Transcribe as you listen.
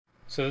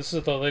So this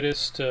is the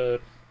latest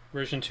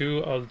version 2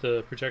 of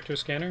the projector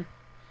scanner,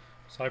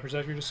 slide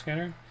projector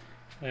scanner,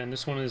 and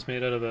this one is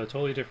made out of a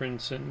totally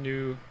different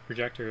new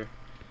projector.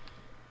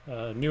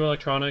 New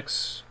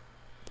electronics,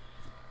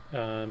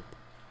 a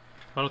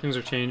lot of things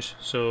are changed,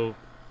 so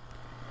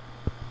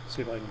let's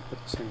see if I can put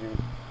this in here.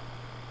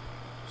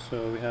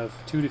 So we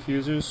have two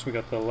diffusers, we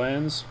got the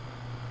lens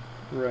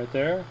right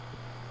there,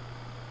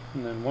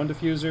 and then one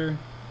diffuser,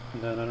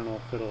 and then I don't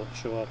know if it'll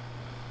show up.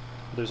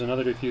 There's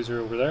another diffuser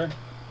over there,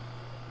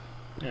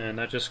 and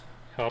that just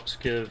helps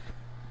give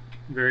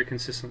very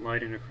consistent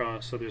lighting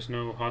across, so there's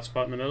no hot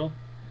spot in the middle.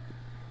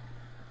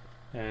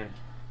 And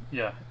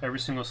yeah, every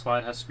single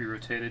slide has to be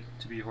rotated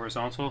to be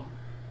horizontal,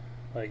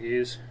 like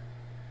these,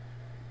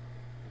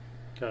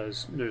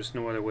 because there's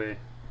no other way.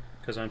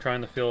 Because I'm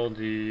trying to fill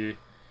the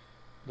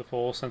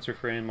full sensor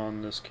frame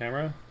on this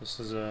camera. This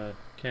is a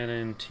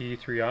Canon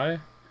T3i. I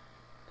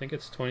think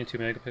it's 22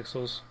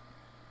 megapixels,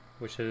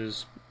 which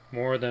is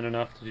more than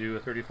enough to do a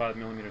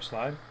 35mm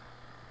slide.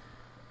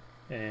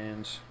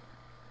 And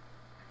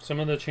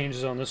some of the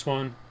changes on this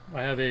one,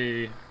 I have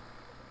a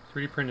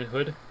 3D printed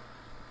hood,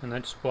 and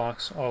that just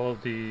blocks all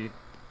of the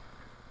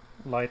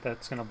light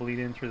that's going to bleed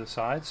in through the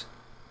sides.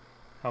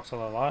 Helps a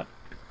lot.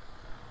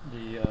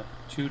 The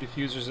two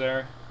diffusers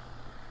there.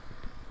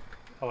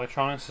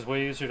 Electronics is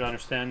way easier to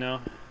understand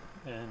now,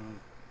 and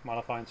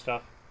modifying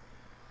stuff.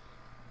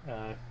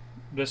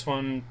 This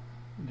one,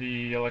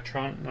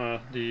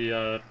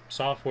 the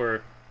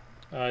software,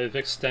 I've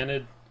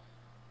extended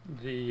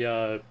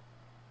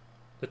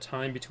the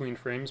time between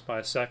frames by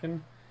a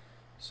second,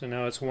 so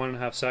now it's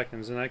 1.5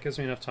 seconds, and that gives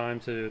me enough time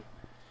to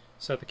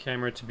set the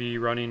camera to be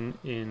running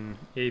in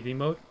AV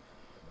mode.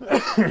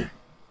 And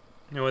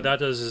what that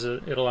does is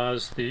it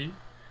allows the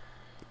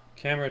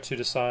camera to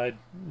decide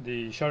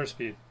the shutter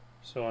speed.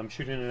 So I'm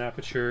shooting an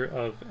aperture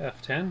of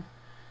f10,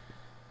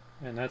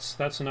 and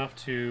that's enough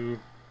to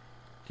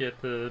get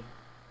the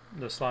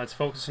slides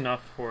focused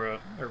enough for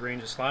a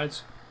range of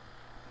slides.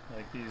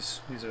 Like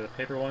these are the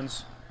paper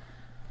ones,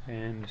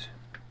 and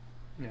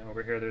you know,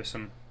 over here there's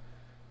some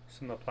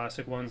of the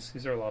plastic ones.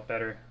 These are a lot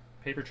better.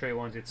 Paper tray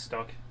ones get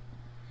stuck.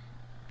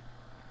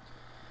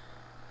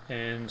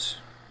 And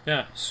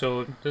yeah,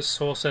 so this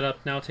whole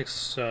setup now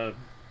takes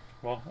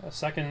well, a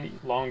second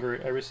longer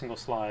every single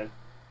slide,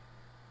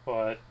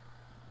 but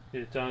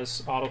it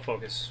does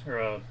autofocus,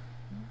 or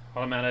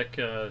automatic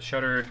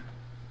shutter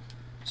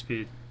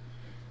speed.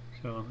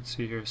 So let's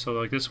see here. So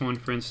like this one,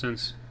 for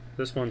instance,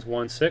 this one's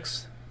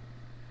 1/6,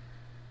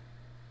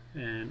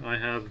 and I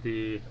have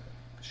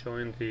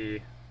showing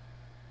the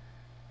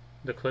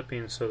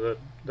clipping, so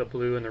the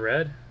blue and the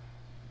red.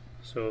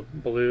 So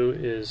blue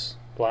is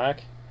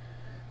black,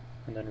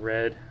 and then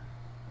red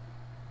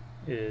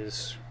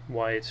is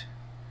white.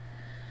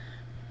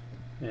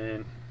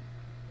 And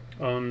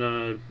on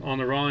the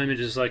raw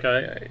images, like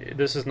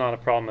this is not a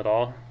problem at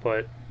all,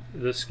 but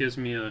this gives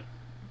me a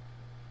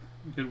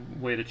good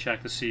way to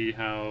check to see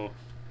how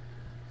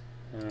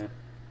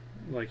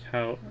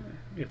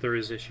if there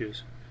is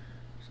issues.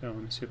 So let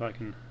me see if I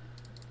can.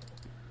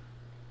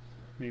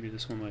 Maybe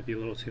this one might be a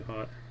little too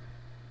hot.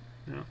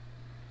 No.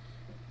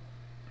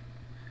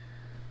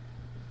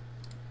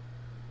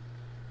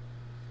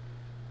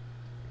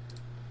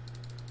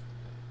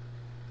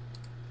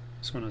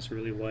 This one is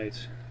really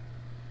white.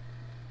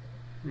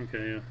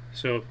 Okay, yeah.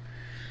 So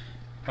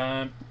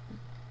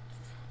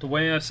the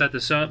way I've set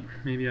this up,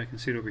 maybe I can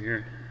see it over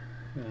here.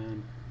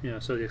 Yeah,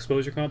 so the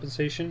exposure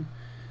compensation,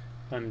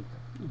 I'm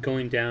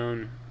going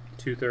down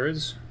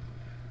 2/3,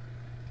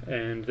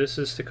 and this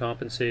is to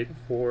compensate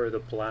for the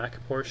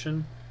black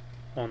portion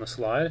on the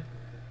slide,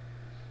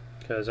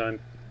 because I'm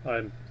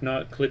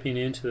not clipping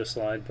into the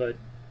slide, but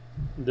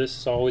this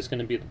is always going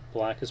to be the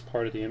blackest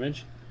part of the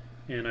image,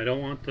 and I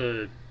don't want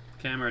the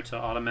camera to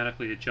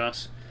automatically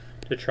adjust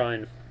to try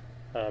and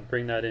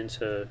bring that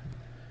into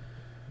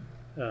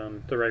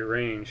the right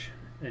range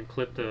and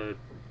clip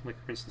like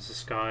for instance the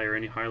sky or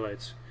any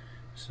highlights.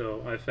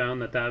 So I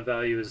found that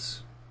value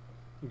is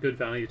a good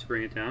value to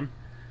bring it down.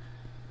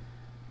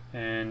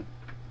 And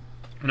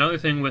another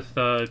thing with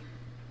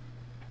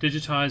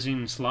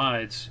digitizing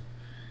slides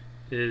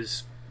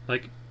is,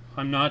 like,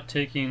 I'm not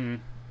trying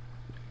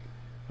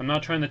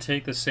to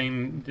take the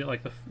same,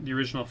 like the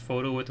original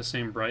photo with the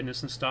same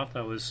brightness and stuff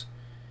that was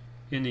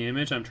in the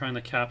image. I'm trying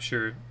to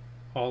capture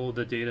all of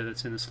the data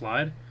that's in the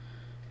slide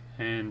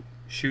and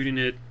shooting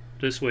it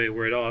this way,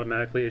 where it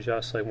automatically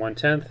adjusts like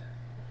 1/10,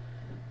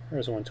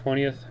 there's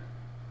 1/20th,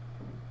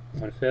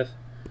 1/5.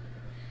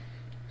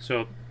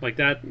 So like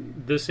that,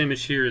 this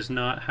image here is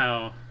not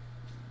how.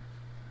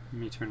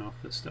 Let me turn off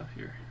this stuff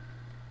here.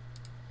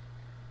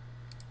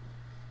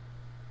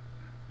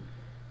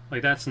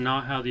 Like that's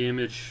not how the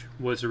image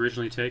was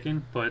originally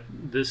taken, but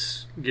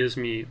this gives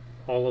me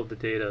all of the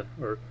data,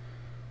 or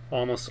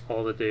almost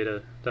all the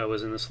data that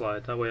was in the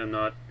slide. That way I'm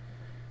not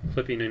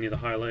flipping any of the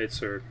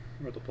highlights or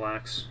the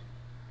blacks.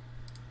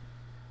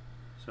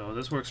 So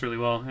this works really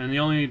well. And the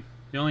only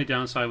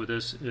downside with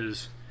this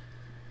is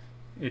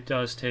it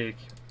does take,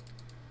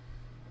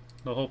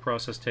 the whole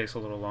process takes a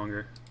little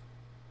longer.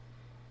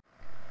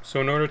 So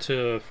in order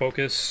to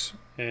focus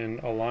and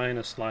align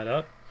a slide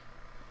up,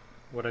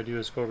 what I do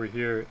is go over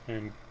here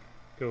and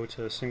go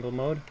to single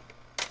mode,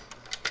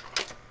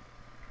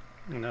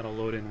 and that'll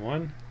load in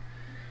one.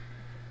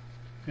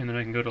 And then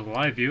I can go to the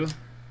live view,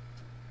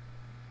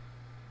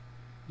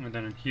 and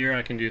then in here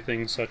I can do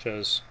things such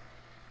as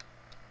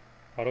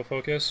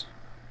autofocus,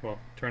 well,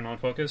 turn on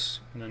focus,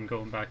 and then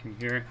go back in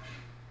here,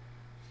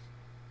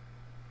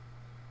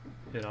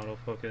 hit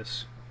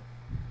autofocus,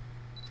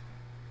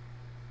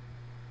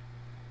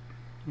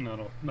 and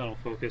that'll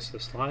focus the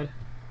slide.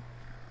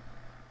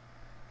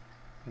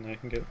 And I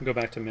can go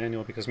back to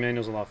manual because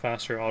manual's a lot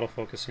faster.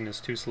 Autofocusing is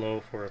too slow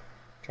for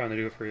trying to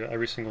do it for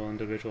every single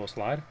individual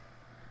slide.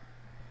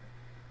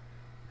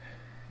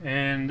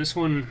 And this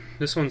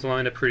one's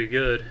lined up pretty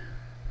good,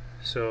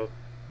 so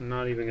I'm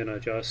not even gonna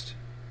adjust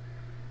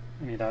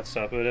any of that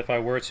stuff. But if I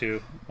were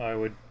to, I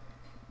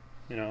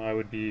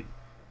would be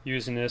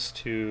using this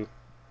to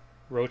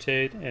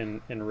rotate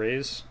and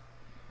raise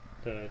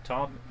the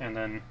top, and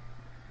then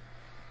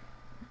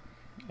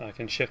I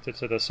can shift it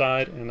to the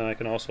side, and then I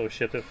can also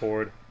shift it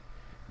forward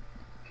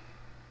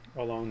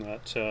along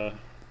that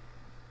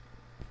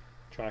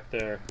track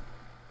there.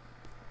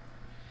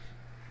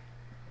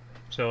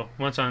 So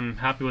once I'm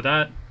happy with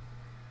that,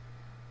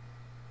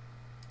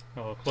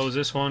 I'll close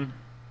this one,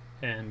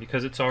 and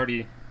because it's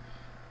already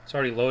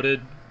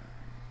loaded,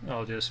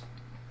 I'll just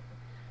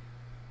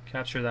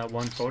capture that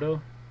one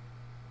photo,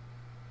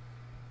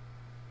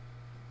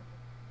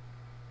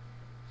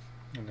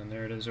 and then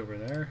there it is over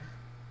there.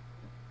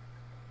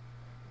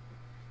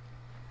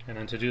 And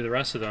then to do the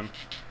rest of them,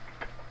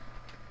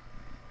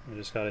 I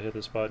just gotta hit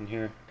this button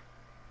here.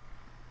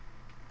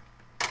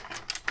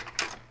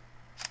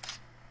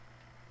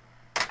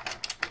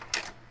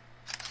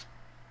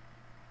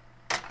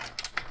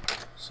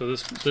 So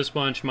this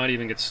bunch might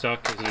even get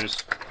stuck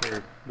because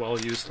they're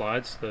well-used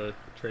slides the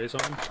tray's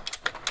on.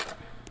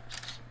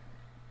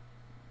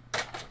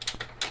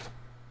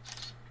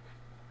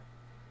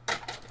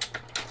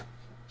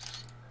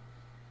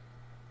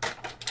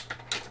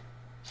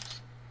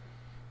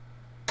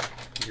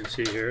 You can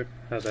see here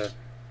how the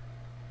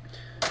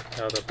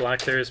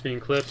black there is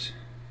being clipped,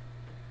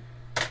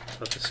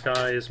 but the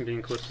sky isn't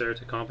being clipped there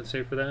to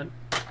compensate for that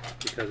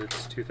because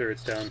it's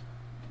 2/3 down.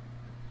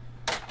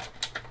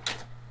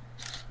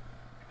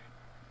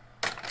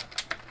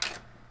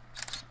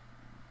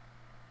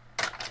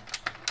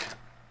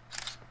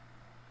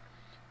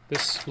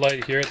 This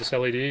light here, this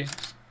LED,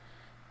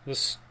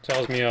 this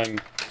tells me I'm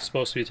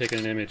supposed to be taking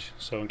an image.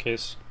 So in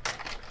case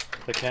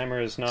the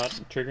camera is not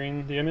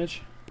triggering the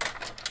image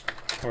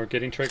or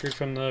getting triggered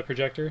from the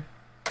projector,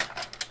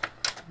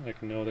 I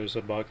can know there's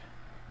a bug.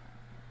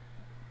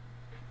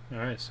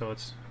 Alright, so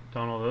it's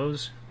done all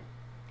those.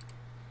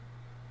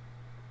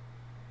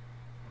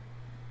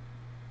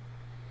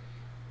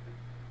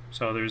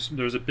 So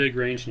there's a big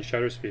range in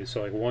shutter speed,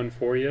 so like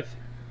 1/40th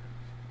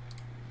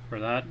for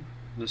that.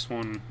 This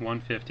one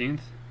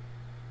 1/15th.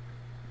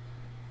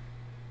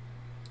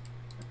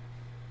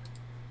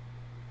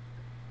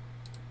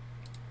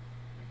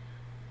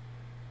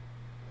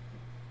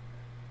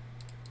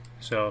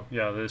 So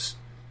yeah, this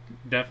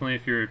definitely,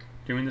 if you're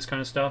doing this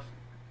kind of stuff,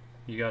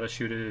 you gotta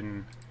shoot it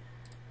in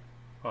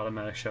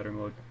automatic shutter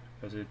mode,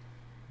 because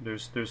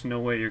there's no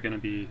way you're gonna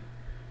be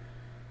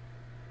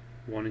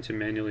wanting to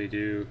manually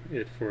do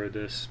it for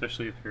this,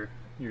 especially if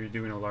you're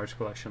doing a large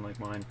collection like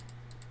mine.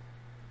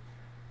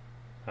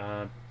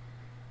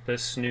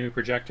 This new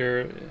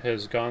projector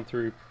has gone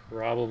through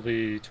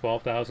probably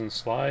 12,000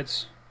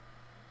 slides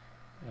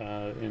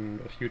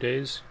in a few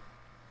days,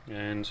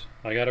 and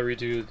I gotta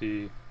redo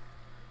the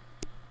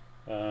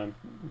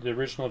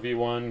original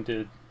V1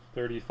 did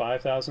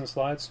 35,000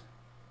 slides,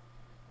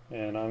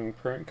 and I'm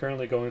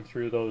currently going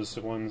through those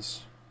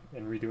ones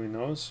and redoing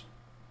those,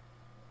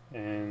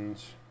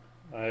 and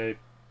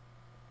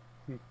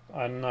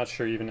I'm not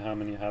sure even how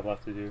many I have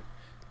left to do.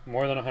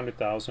 More than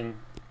 100,000.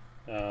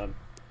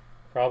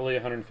 Probably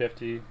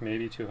 150,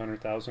 maybe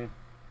 200,000.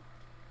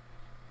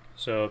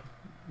 So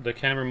the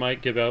camera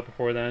might give out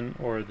before then,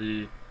 or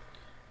the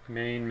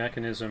main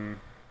mechanism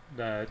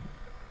that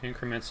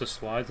increments the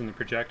slides in the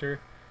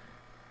projector,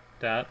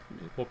 that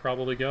will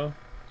probably go,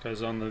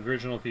 because on the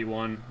original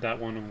V1 that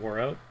one wore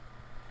out.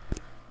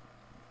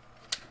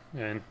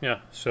 And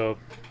yeah, so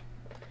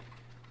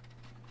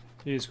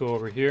these go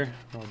over here.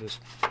 I'll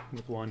just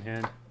with one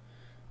hand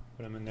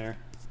put them in there.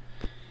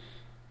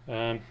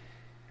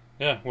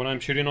 Yeah, when I'm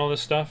shooting all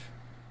this stuff,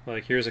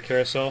 like here's a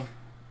carousel,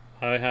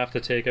 I have to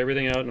take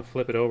everything out and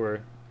flip it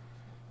over,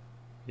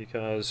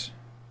 because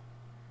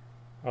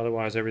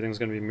otherwise everything's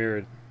going to be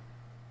mirrored.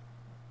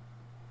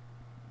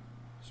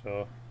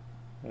 So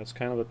that's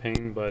kind of a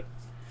pain, but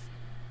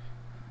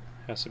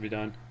has to be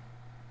done.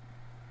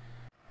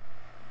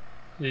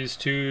 These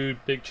two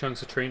big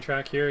chunks of train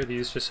track here,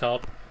 these just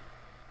help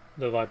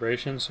the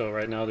vibration. So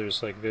right now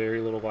there's like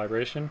very little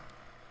vibration.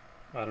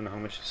 I don't know how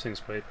much these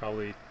things weigh,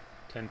 probably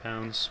 10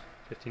 pounds,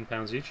 15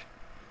 pounds each.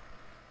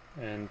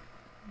 And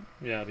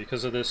yeah,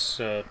 because of this,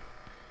 there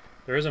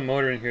is a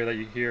motor in here that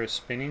you hear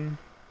spinning,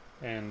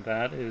 and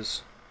that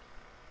is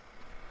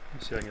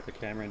Let's see if I can get the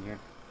camera in here.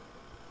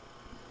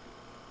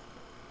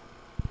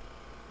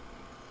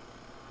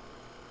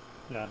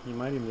 Yeah, you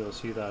might even be able to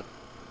see that.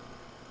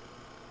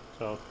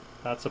 So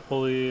that's a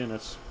pulley, and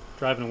it's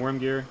driving a worm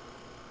gear.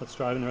 That's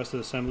driving the rest of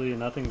the assembly,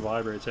 and that thing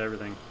vibrates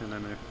everything. And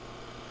then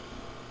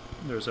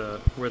there's a,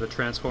 where the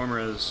transformer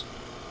is,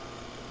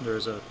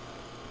 there's a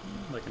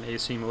like an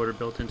AC motor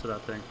built into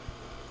that thing.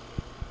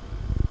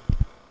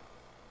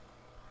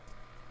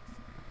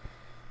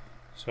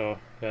 So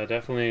yeah,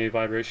 definitely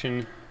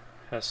vibration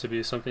has to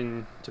be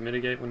something to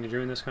mitigate when you're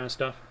doing this kind of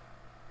stuff.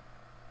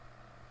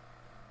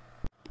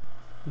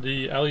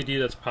 The LED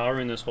that's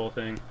powering this whole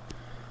thing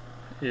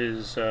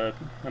is,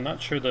 I'm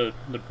not sure the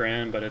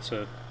brand, but it's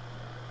a,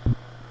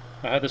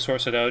 I had to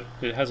source it out.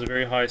 It has a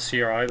very high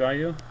CRI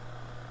value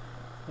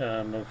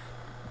of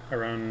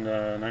around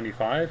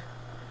 95,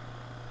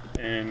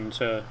 and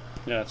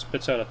yeah, it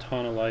spits out a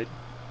ton of light.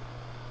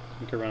 I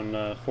think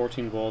around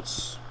 14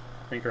 volts,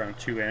 I think around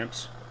 2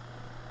 amps.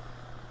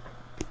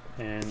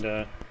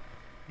 And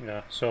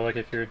yeah, so like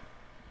if you're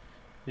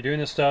doing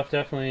this stuff,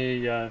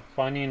 definitely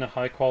finding a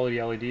high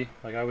quality LED.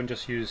 Like I wouldn't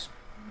just use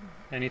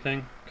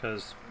anything,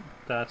 because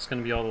that's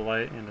going to be all the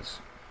light, and it's,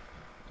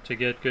 to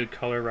get good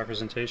color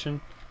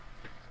representation,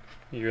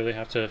 you really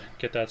have to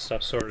get that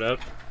stuff sorted out.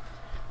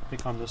 I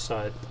think on this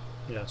side,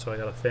 yeah, so I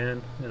got a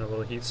fan and a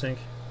little heat sink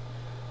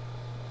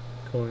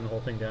cooling the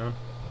whole thing down.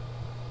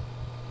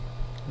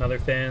 Another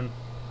fan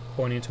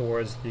pointing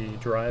towards the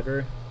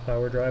driver,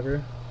 power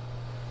driver,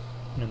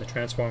 and the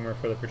transformer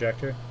for the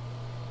projector.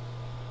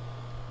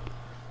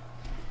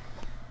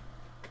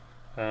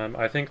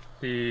 I think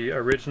the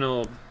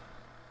original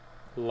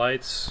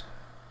lights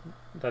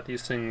that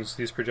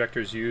these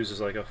projectors use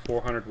is like a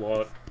 400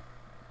 watt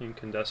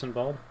incandescent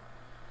bulb.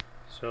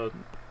 So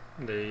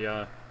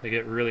they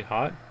get really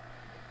hot.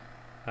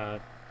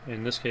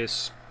 In this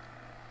case,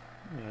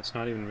 yeah, it's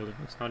not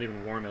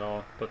even warm at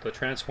all. But the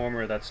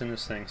transformer that's in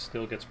this thing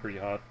still gets pretty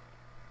hot.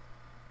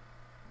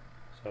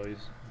 So you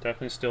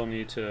definitely still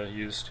need to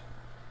use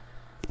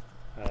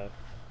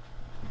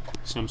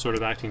some sort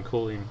of acting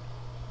cooling,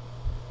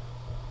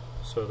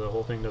 so the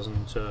whole thing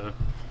doesn't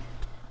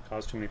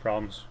cause too many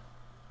problems.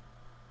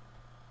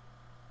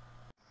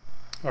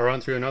 I'll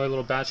run through another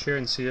little batch here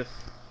and see if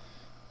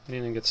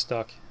anything gets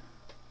stuck.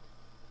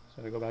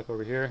 So I go back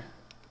over here,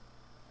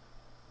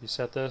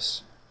 reset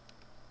this.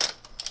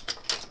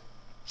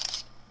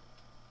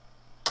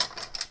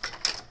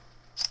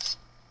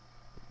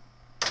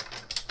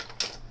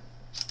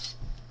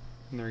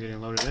 And they're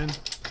getting loaded in.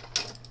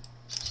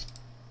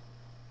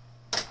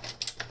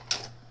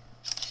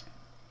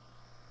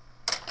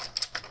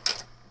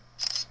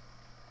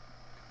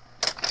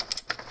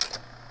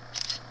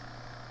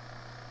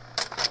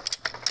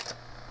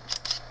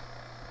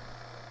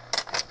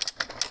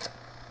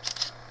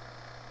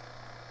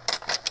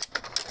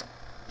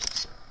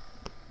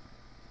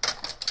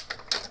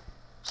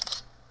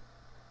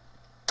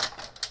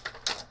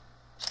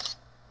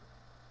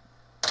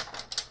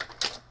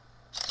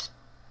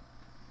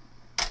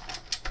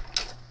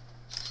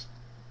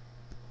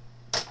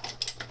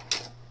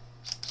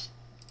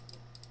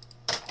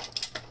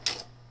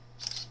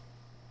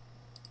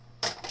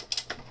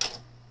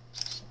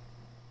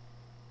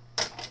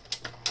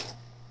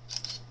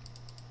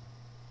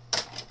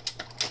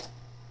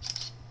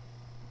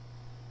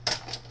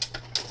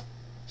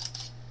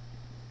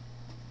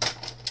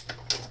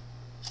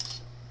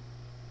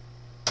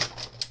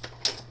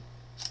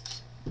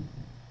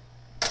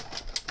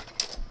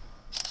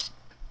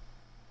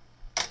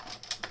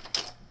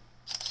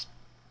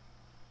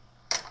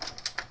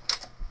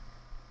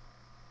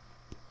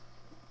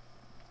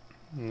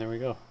 And there we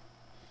go.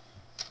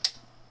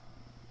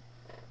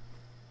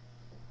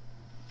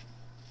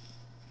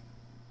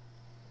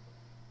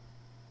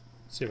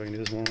 See if I can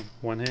do this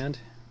one hand.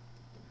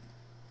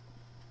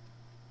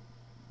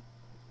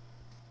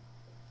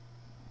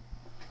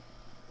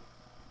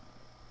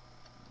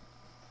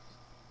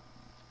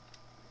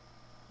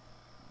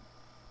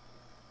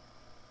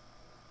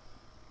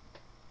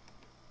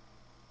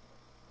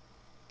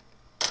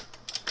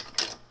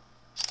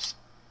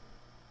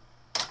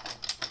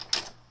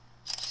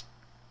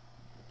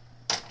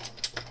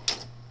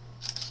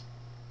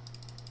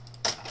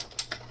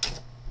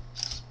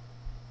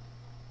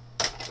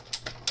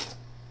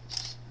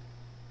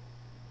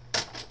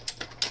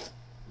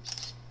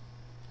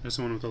 There's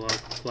one with a lot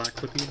of black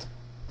clipping.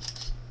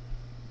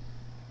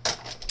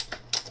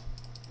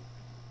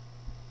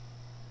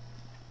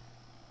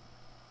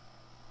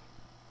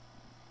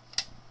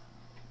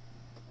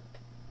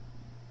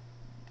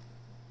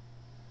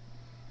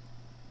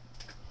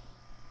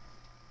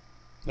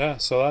 Yeah,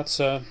 so that's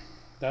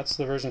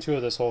the version 2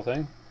 of this whole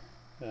thing.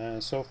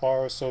 So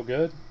far, so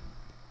good.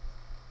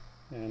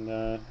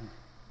 And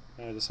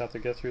I just have to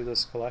get through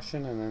this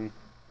collection and then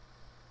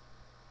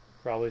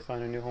probably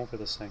find a new home for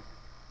this thing.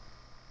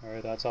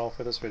 Alright, that's all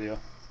for this video.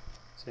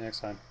 See you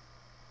next time.